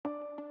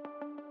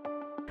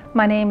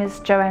My name is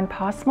Joanne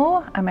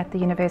Passmore. I'm at the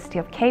University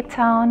of Cape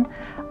Town,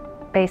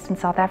 based in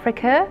South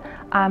Africa.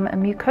 I'm a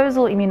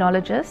mucosal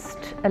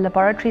immunologist, a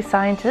laboratory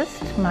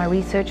scientist. My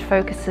research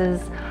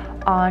focuses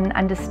on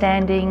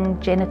understanding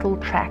genital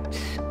tract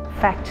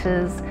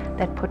factors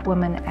that put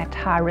women at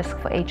high risk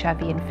for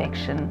HIV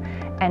infection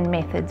and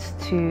methods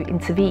to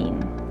intervene.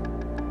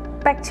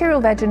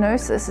 Bacterial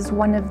vaginosis is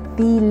one of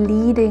the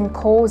leading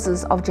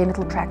causes of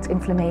genital tract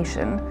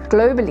inflammation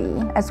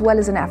globally as well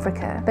as in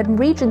Africa. But in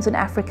regions in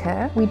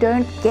Africa, we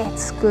don't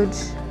get good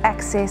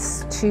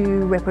access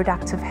to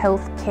reproductive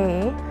health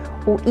care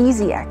or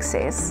easy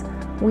access.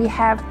 We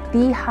have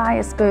the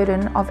highest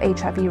burden of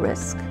HIV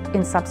risk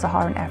in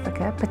sub-Saharan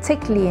Africa,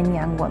 particularly in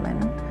young women.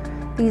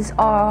 These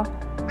are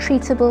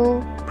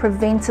treatable,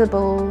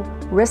 preventable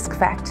risk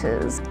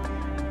factors.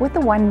 With the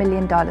 $1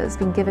 million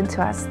being given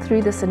to us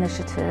through this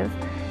initiative,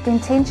 the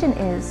intention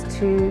is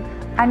to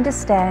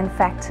understand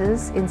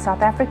factors in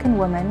South African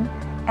women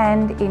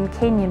and in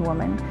Kenyan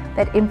women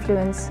that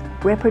influence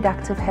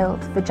reproductive health,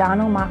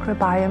 vaginal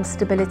microbiome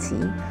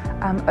stability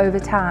over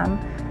time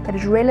that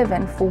is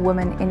relevant for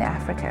women in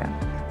Africa.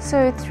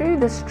 So through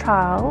this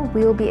trial,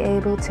 we'll be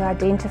able to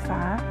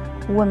identify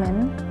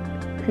women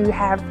who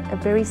have a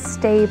very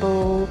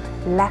stable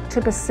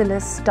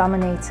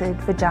lactobacillus-dominated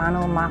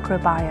vaginal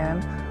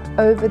microbiome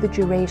over the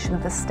duration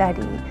of the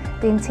study.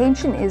 The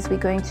intention is we're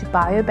going to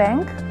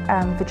biobank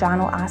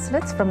vaginal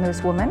isolates from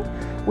those women,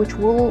 which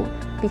will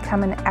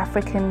become an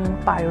African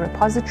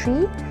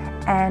biorepository,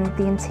 and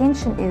the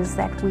intention is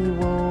that we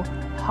will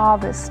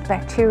harvest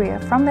bacteria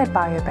from that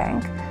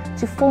biobank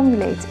to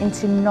formulate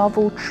into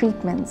novel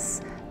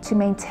treatments to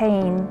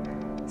maintain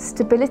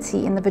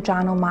stability in the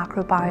vaginal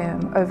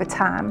microbiome over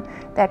time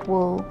that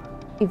will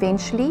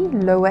eventually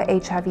lower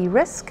HIV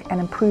risk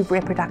and improve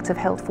reproductive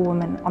health for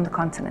women on the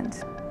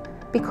continent.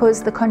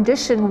 Because the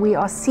condition we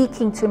are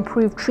seeking to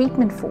improve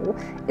treatment for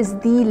is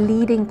the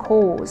leading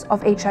cause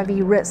of HIV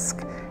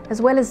risk,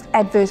 as well as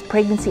adverse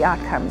pregnancy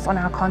outcomes on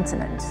our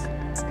continent.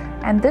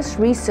 And this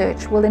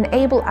research will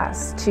enable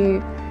us to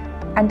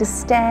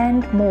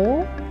understand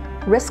more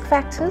risk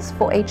factors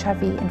for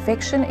HIV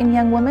infection in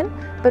young women,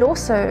 but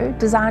also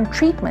design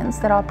treatments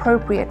that are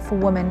appropriate for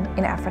women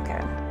in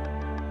Africa.